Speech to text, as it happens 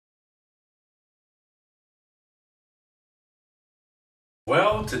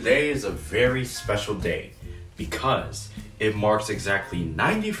Well, today is a very special day because it marks exactly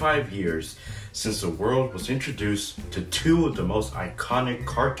 95 years since the world was introduced to two of the most iconic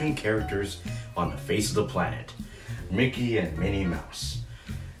cartoon characters on the face of the planet, Mickey and Minnie Mouse.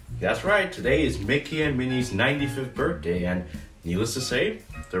 That's right, today is Mickey and Minnie's 95th birthday, and needless to say,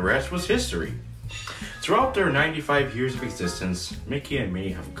 the rest was history. Throughout their 95 years of existence, Mickey and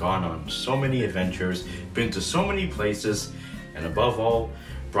Minnie have gone on so many adventures, been to so many places, and above all,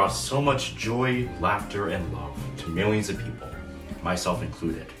 brought so much joy, laughter, and love to millions of people, myself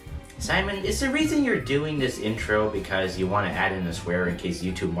included. Simon, is the reason you're doing this intro because you want to add in a swear in case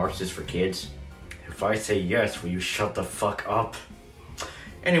YouTube marks this for kids? If I say yes, will you shut the fuck up?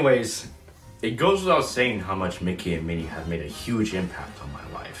 Anyways, it goes without saying how much Mickey and Minnie have made a huge impact on my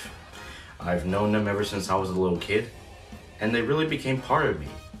life. I've known them ever since I was a little kid, and they really became part of me.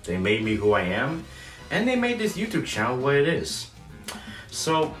 They made me who I am, and they made this YouTube channel what it is.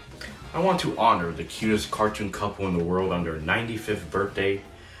 So, I want to honor the cutest cartoon couple in the world on their 95th birthday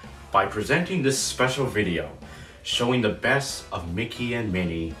by presenting this special video showing the best of Mickey and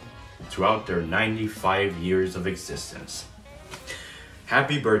Minnie throughout their 95 years of existence.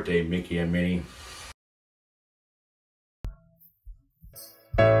 Happy birthday, Mickey and Minnie.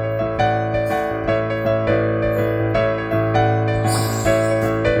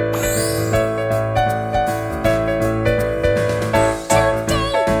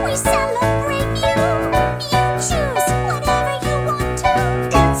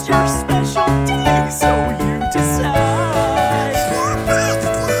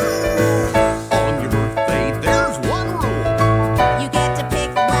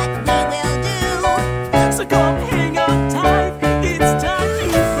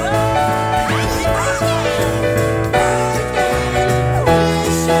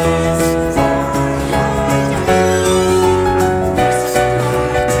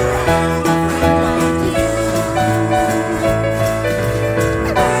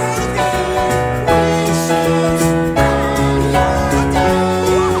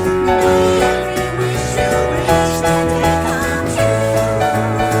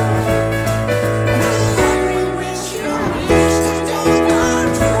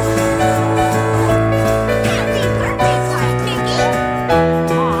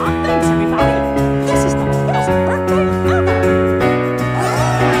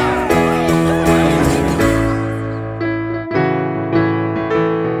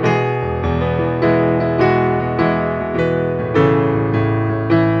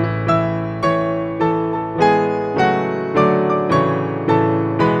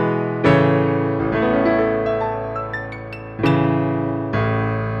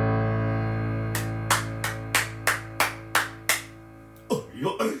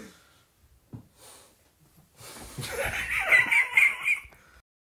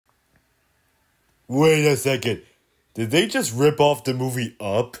 Wait a second. Did they just rip off the movie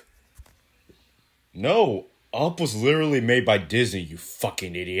Up? No, Up was literally made by Disney, you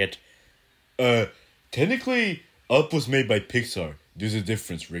fucking idiot. Technically, Up was made by Pixar. There's a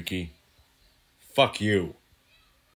difference, Ricky. Fuck you.